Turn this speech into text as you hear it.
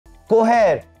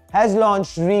Cohere has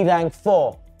launched Rerank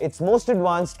 4, its most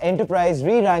advanced enterprise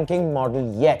re-ranking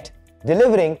model yet,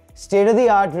 delivering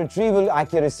state-of-the-art retrieval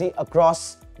accuracy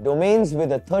across domains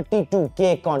with a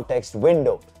 32K context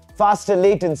window, faster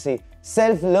latency,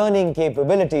 self-learning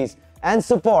capabilities, and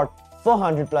support for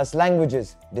 100+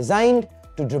 languages, designed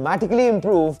to dramatically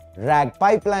improve RAG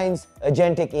pipelines,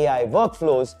 agentic AI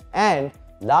workflows, and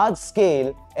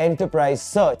large-scale enterprise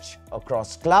search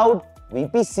across cloud,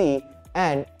 VPC,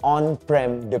 and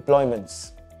on-prem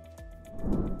deployments.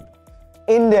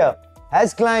 India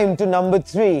has climbed to number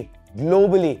 3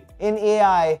 globally in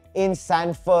AI in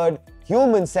Stanford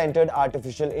Human-Centered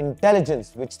Artificial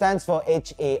Intelligence, which stands for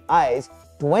HAI's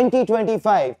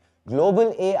 2025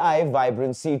 Global AI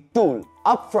Vibrancy Tool,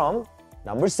 up from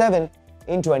number 7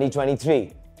 in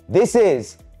 2023. This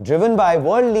is driven by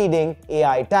world-leading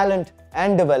AI talent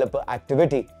and developer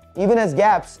activity, even as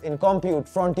gaps in compute,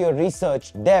 frontier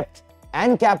research, depth,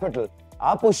 and capital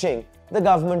are pushing the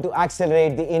government to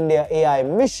accelerate the India AI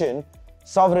mission,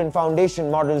 sovereign foundation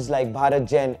models like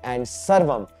BharatGen and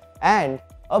Sarvam, and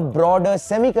a broader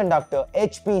semiconductor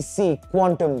HPC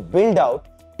quantum build-out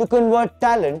to convert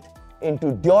talent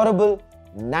into durable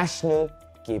national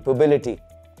capability.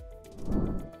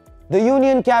 The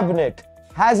Union Cabinet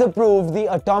has approved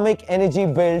the Atomic Energy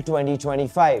Bill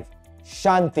 2025,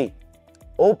 SHANTI,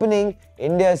 opening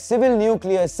India's civil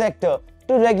nuclear sector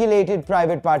to regulated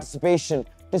private participation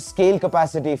to scale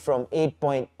capacity from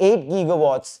 8.8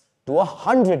 gigawatts to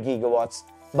 100 gigawatts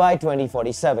by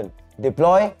 2047,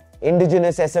 deploy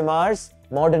indigenous SMRs,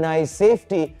 modernize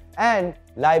safety and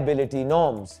liability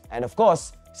norms, and of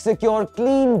course, secure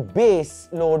clean base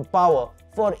load power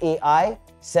for AI,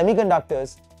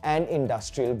 semiconductors, and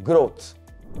industrial growth.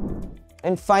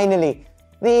 And finally,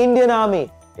 the Indian Army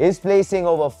is placing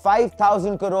over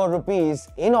 5,000 crore rupees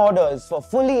in orders for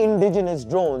fully indigenous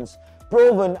drones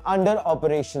proven under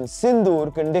Operation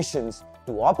Sindoor conditions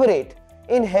to operate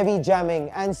in heavy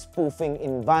jamming and spoofing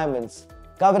environments,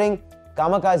 covering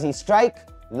kamikaze strike,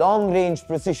 long-range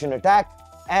precision attack,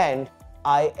 and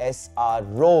ISR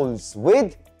roles,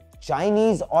 with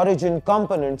Chinese origin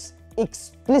components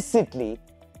explicitly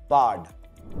barred.